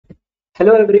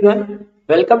Hello everyone,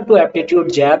 welcome to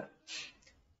Aptitude Jab.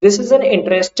 This is an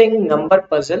interesting number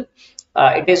puzzle.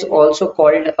 It is also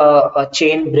called a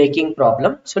chain breaking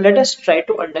problem. So let us try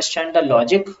to understand the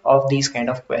logic of these kind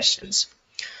of questions.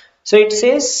 So it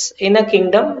says in a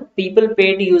kingdom, people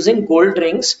paid using gold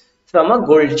rings from a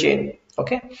gold chain.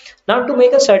 Okay. Now to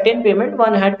make a certain payment,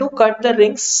 one had to cut the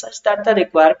rings such that the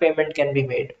required payment can be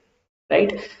made.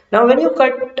 Right now, when you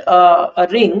cut a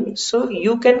ring, so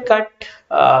you can cut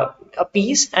a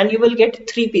piece and you will get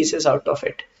three pieces out of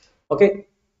it. Okay.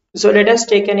 So let us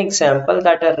take an example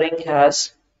that a ring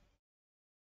has,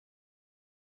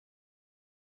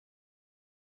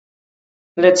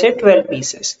 let's say 12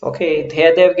 pieces. Okay,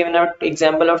 here they have given out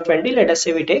example of 20. Let us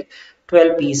say we take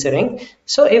 12 piece ring.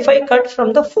 So if I cut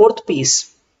from the fourth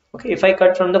piece, okay, if I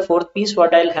cut from the fourth piece,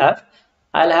 what I'll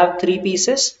have three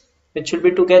pieces which will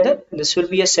be together. This will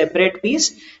be a separate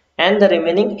piece and the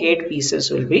remaining eight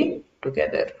pieces will be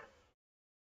together.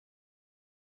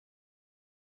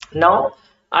 Now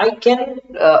I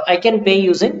can pay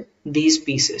using these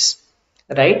pieces,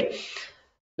 right?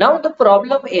 Now the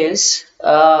problem is,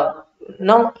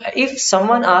 now if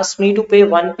someone asks me to pay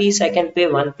one piece, I can pay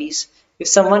one piece. If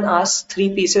someone asks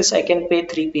three pieces, I can pay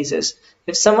three pieces.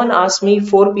 If someone asks me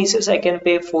four pieces, I can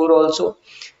pay four also.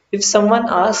 If someone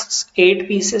asks eight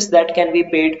pieces, that can be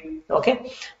paid.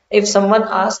 Okay. If someone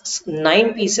asks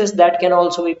nine pieces, that can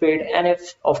also be paid. And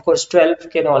if of course 12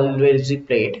 can always be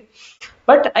paid.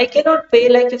 But I cannot pay,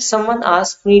 like if someone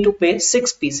asks me to pay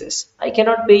six pieces, I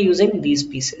cannot pay using these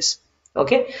pieces.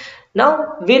 Okay.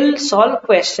 Now we'll solve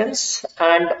questions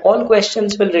and all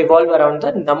questions will revolve around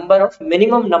the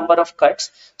minimum number of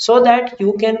cuts so that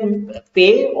you can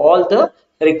pay all the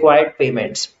required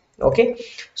payments. Okay.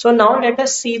 So now let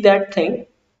us see that thing.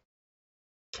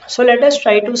 So let us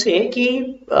try to say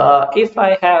ki, if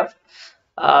I have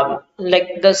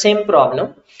like the same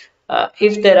problem,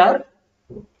 if there are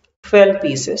 12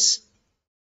 pieces.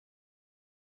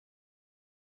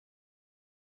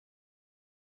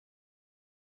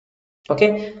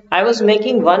 Okay, I was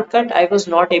making one cut, I was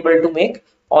not able to make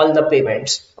all the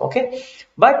payments. Okay,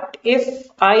 but if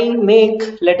I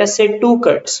make, let us say, two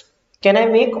cuts, can I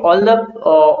make all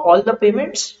the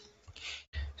payments?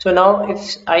 So now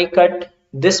if I cut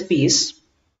this piece,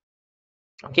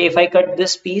 okay, if I cut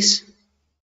this piece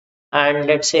and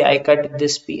let's say I cut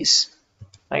this piece,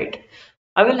 right,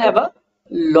 I will have a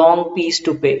long piece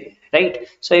to pay, right?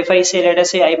 So if I say, let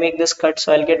us say I make this cut,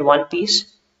 so I'll get one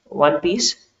piece, one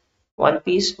piece, one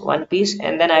piece, one piece,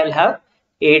 and then I will have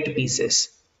eight pieces.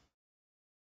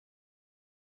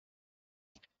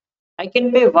 I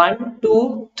can pay one,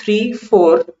 two, three,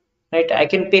 four, right? I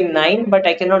can pay nine, but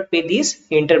I cannot pay these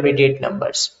intermediate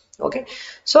numbers. Okay,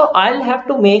 so I'll have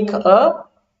to make uh,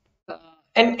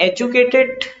 an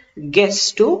educated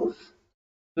guess to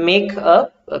make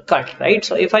a cut, right?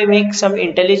 So if I make some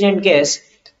intelligent guess,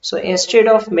 so instead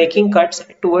of making cuts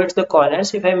towards the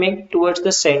corners, if I make towards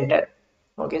the center,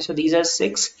 okay, so these are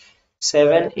 6,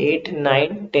 7, 8,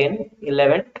 9, 10,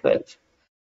 11, 12,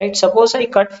 right? Suppose I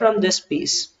cut from this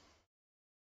piece.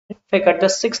 If I cut the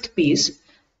sixth piece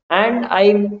and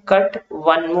I cut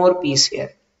one more piece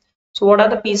here, so what are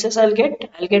the pieces I'll get?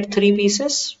 I'll get three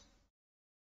pieces,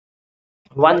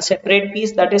 one separate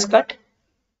piece that is cut,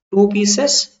 two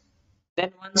pieces,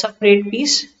 then one separate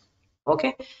piece,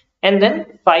 okay, and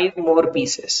then five more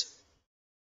pieces.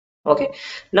 Okay,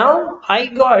 now I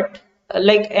got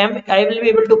I will be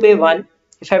able to pay one.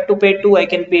 If I have to pay two, I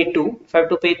can pay two. If I have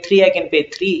to pay three, I can pay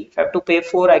three. If I have to pay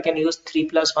four, I can use three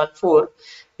plus one, four.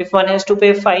 If one has to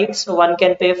pay five, so one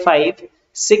can pay five.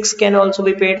 Six can also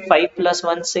be paid, five plus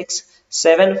one, six.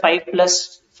 Seven, five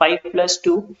plus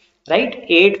two, right?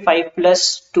 Eight, five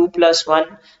plus two plus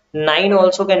one. Nine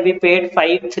also can be paid,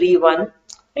 five, three, one,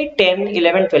 right? 10,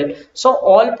 11, 12. So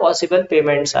all possible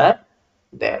payments are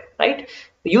there, right?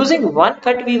 Using one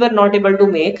cut we were not able to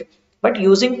make, but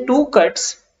using two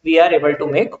cuts we are able to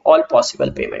make all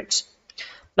possible payments.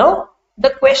 Now the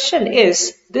question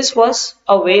is, this was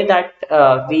a way that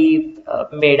we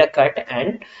made a cut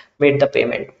and made the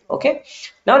payment. Okay,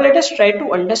 now let us try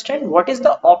to understand what is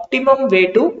the optimum way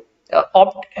to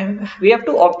we have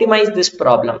to optimize this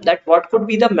problem, that what could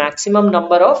be the maximum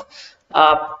number of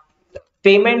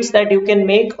payments that you can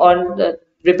make on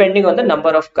depending on the number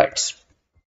of cuts.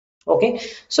 Okay,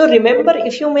 so remember,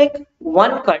 if you make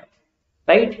one cut,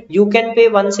 right, you can pay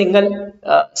one single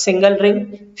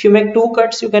ring. If you make two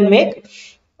cuts, you can make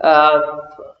uh,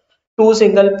 two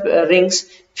single rings.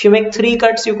 If you make three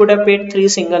cuts, you could have paid three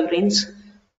single rings.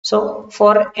 So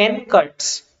for n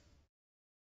cuts,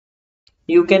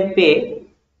 you can pay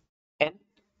n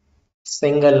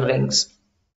single rings,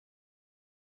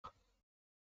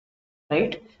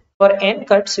 right? For n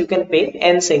cuts you can pay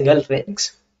n single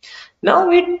rings. Now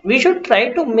we should try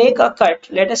to make a cut.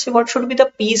 Let us see what should be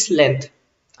the piece length.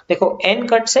 देखो n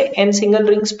cut से n single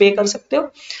rings pay कर सकते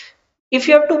हो. If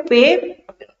you have to pay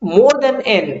more than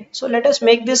n, so let us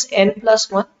make this n plus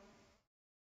 1.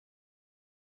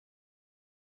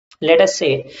 Let us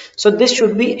say, so this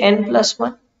should be n plus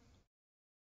 1.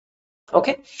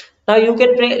 Okay, now you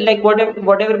can pay like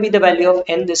whatever be the value of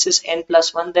n, this is n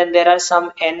plus 1, then there are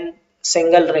some n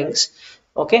single rings.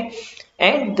 Okay,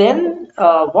 and then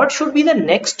what should be the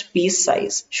next piece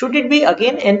size? Should it be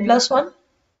again n plus 1?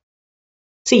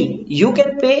 See, you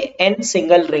can pay n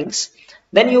single rings,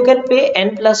 then you can pay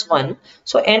n plus 1.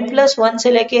 So n plus 1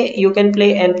 se leke you can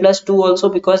play n plus 2 also,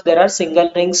 because there are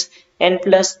single rings, n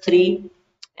plus 3,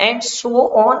 and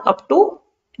so on up to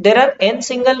there are n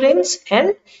single rings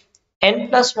and n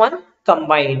plus 1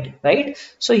 combined, right?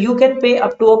 So you can pay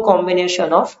up to a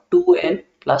combination of 2n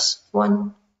plus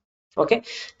 1. Okay,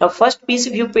 now first piece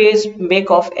if you pay is make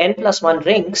of n plus 1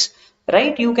 rings,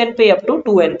 right, you can pay up to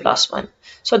 2n plus 1.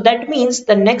 So that means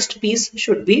the next piece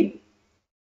should be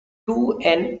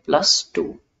 2n plus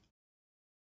 2.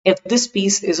 If this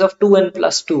piece is of 2n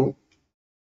plus 2,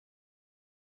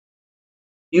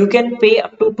 you can pay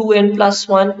up to 2n plus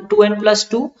 1, 2n plus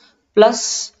 2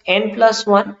 plus n plus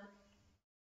 1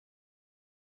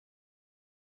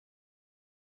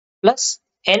 plus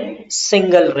n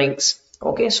single rings.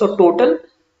 Okay, so total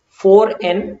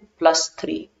 4n plus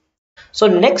 3. So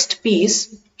next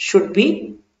piece should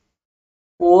be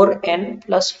 4n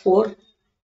plus 4.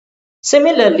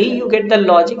 Similarly, you get the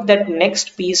logic that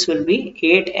next piece will be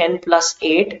 8n plus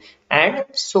 8 and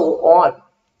so on.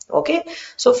 Okay,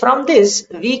 so from this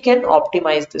we can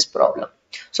optimize this problem.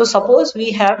 So suppose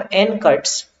we have n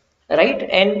cuts, right,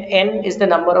 and n is the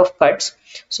number of cuts.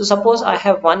 So suppose I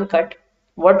have one cut.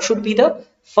 What should be the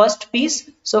first piece?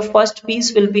 So first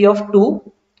piece will be of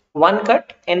 2, one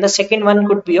cut, and the second one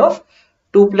could be of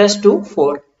 2 plus 2,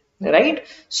 4, right?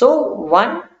 So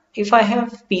 1, if I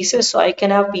have pieces, so I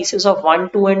can have pieces of 1,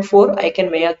 2 and 4, I can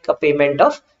make a payment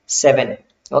of 7.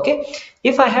 Okay,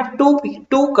 if I have two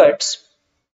cuts,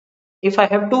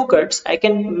 I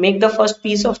can make the first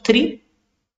piece of 3.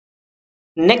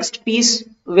 Next piece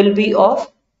will be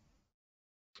of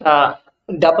uh,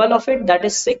 double of it, that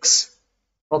is 6.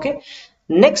 Okay,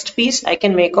 next piece I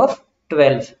can make of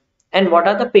 12. And what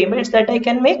are the payments that I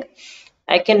can make?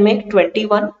 I can make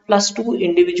 21 plus 2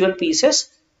 individual pieces,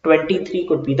 23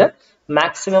 could be the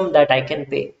maximum that I can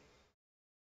pay.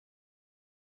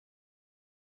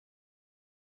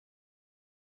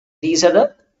 These are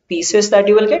the pieces that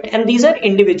you will get, and these are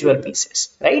individual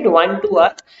pieces, right? 1, 2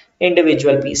 are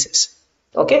individual pieces.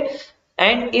 Okay,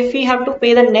 and if we have to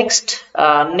pay the next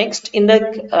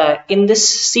in this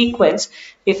sequence,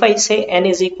 if I say n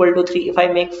is equal to 3, if I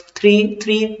make three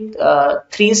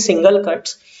single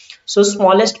cuts, so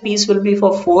smallest piece will be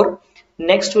for 4,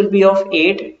 next will be of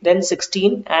 8, then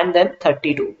 16, and then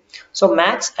 32. So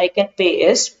max I can pay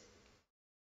is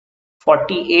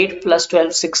 48 plus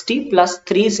 12, 60 plus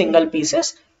 3 single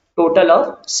pieces, total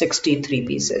of 63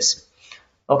 pieces.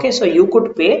 Okay, so you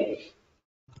could pay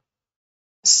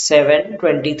 7,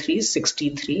 23,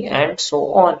 63 and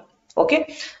so on.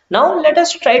 Okay, now let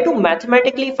us try to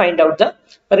mathematically find out the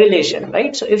relation,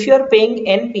 right? So if you are paying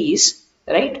n piece,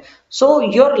 right, so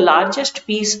your largest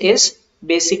piece is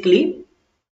basically,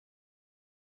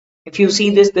 if you see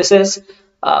this is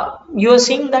you are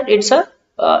seeing that it's a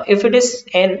if it is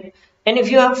n, and if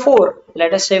you have 4,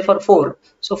 let us say for 4,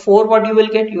 so 4 what you will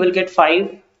get? You will get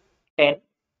 5, 10,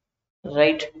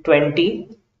 right,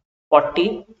 20,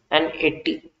 40 and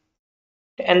 80,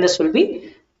 and this will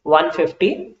be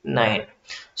 159.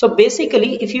 So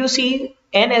basically if you see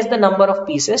n as the number of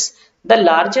pieces, the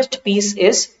largest piece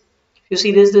is, if you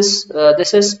see this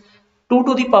is 2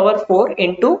 to the power 4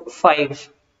 into 5,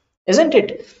 isn't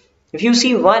it? If you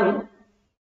see 1,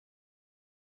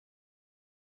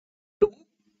 2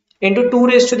 into 2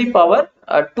 raised to the power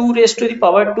 2 raised to the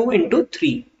power 2 into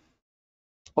 3.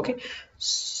 Okay,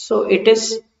 so it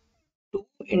is 2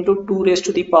 into 2 raised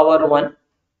to the power 1,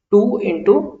 2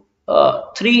 into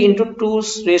 3 into 2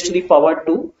 raised to the power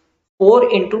 2,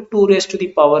 4 into 2 raised to the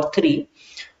power 3,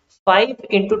 5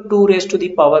 into 2 raised to the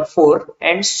power 4,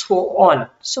 and so on.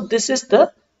 So this is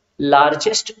the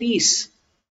largest piece,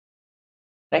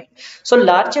 right? So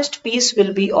largest piece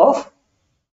will be of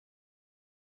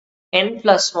n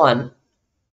plus 1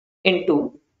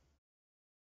 into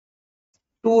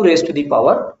 2 raised to the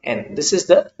power n. This is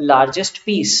the largest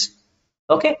piece.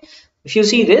 Okay, if you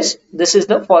see this is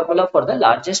the formula for the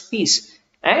largest piece,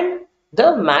 and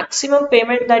the maximum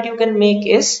payment that you can make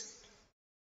is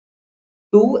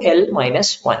 2l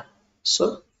minus 1.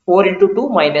 So 4 into 2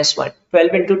 minus 1,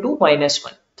 12 into 2 minus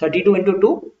 1, 32 into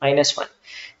 2 minus 1,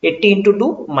 80 into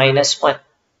 2 minus 1.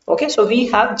 Okay, so we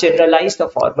have generalized the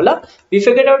formula. We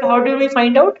figured out how do we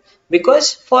find out?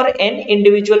 Because for n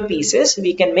individual pieces,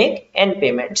 we can make n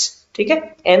payments. ठीक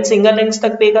है, n single rings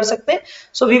तक pay कर सकते हैं.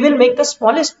 So we will make the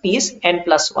smallest piece n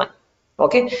plus 1.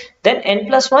 Okay, then n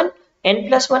plus 1, n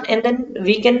plus 1, and then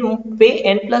we can pay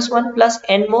n plus 1 plus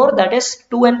n more, that is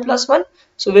 2n plus 1.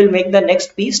 So we'll make the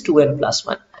next piece 2n plus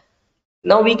 1.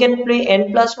 Now we can play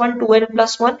n plus 1, 2n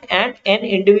plus 1 and n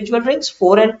individual rings.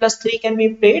 4n plus 3 can be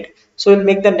played. So we'll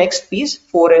make the next piece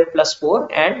 4n plus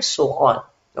 4 and so on.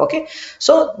 Okay.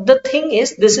 So the thing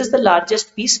is, this is the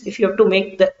largest piece. If you have to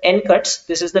make the n cuts,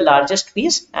 this is the largest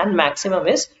piece and maximum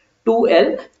is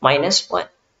 2l minus 1.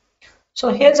 So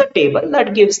here's a table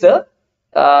that gives the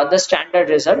standard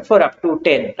result for up to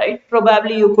 10, right?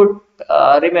 Probably you could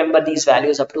remember these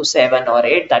values up to 7 or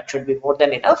 8. That should be more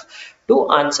than enough to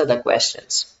answer the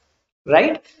questions,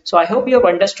 right? So I hope you have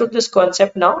understood this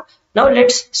concept now. Now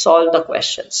let's solve the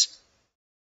questions.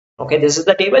 Okay, this is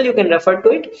the table, you can refer to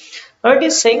it. Now it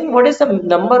is saying what is the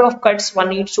number of cuts one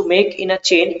needs to make in a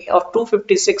chain of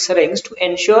 256 rings to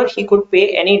ensure he could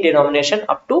pay any denomination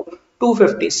up to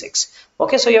 256.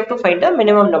 Okay, so you have to find the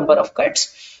minimum number of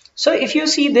cuts. So if you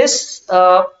see this,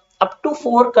 up to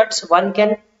 4 cuts one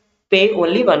can pay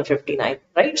only 159,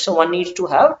 right? So one needs to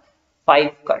have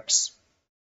 5 cuts.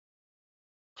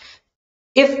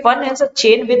 If one has a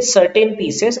chain with certain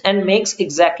pieces and makes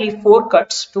exactly 4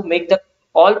 cuts to make the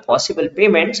all possible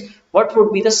payments, what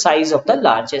would be the size of the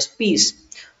largest piece?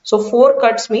 So 4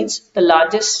 cuts means the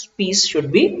largest piece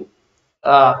should be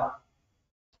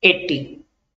 80.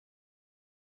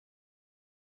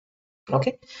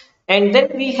 Okay, and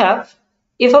then we have,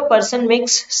 if a person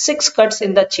makes 6 cuts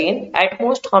in the chain, at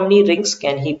most how many rings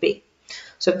can he pay?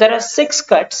 So if there are 6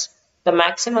 cuts, the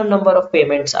maximum number of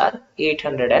payments are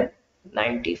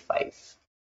 895.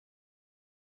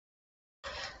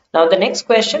 Now the next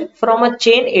question, from a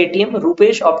chain ATM,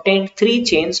 Rupesh obtained 3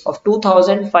 chains of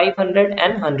 2500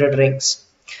 and 100 rings.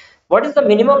 What is the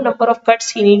minimum number of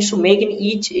cuts he needs to make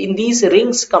in these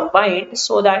rings combined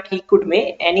so that he could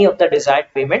make any of the desired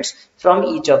payments from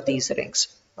each of these rings?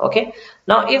 Okay.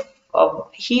 Now if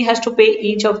he has to pay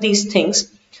each of these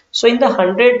things, so in the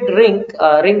 100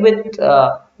 ring with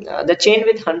the chain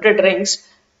with 100 rings,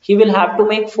 he will have to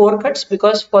make 4 cuts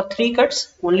because for 3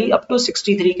 cuts only up to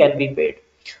 63 can be paid.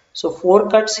 So 4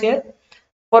 cuts here.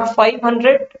 For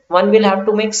 500, one will have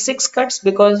to make 6 cuts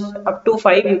because up to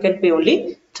 5 you can pay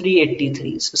only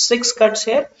 383. So 6 cuts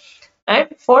here. And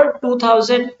for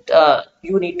 2000,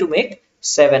 you need to make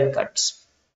 7 cuts.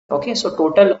 Okay, so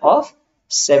total of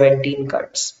 17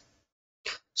 cuts.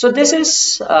 So this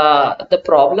is the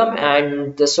problem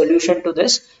and the solution to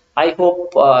this. I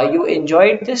hope you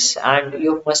enjoyed this and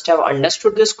you must have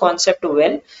understood this concept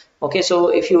well. Okay, so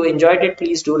if you enjoyed it,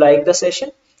 please do like the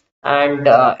session. And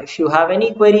if you have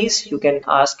any queries, you can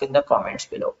ask in the comments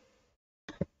below.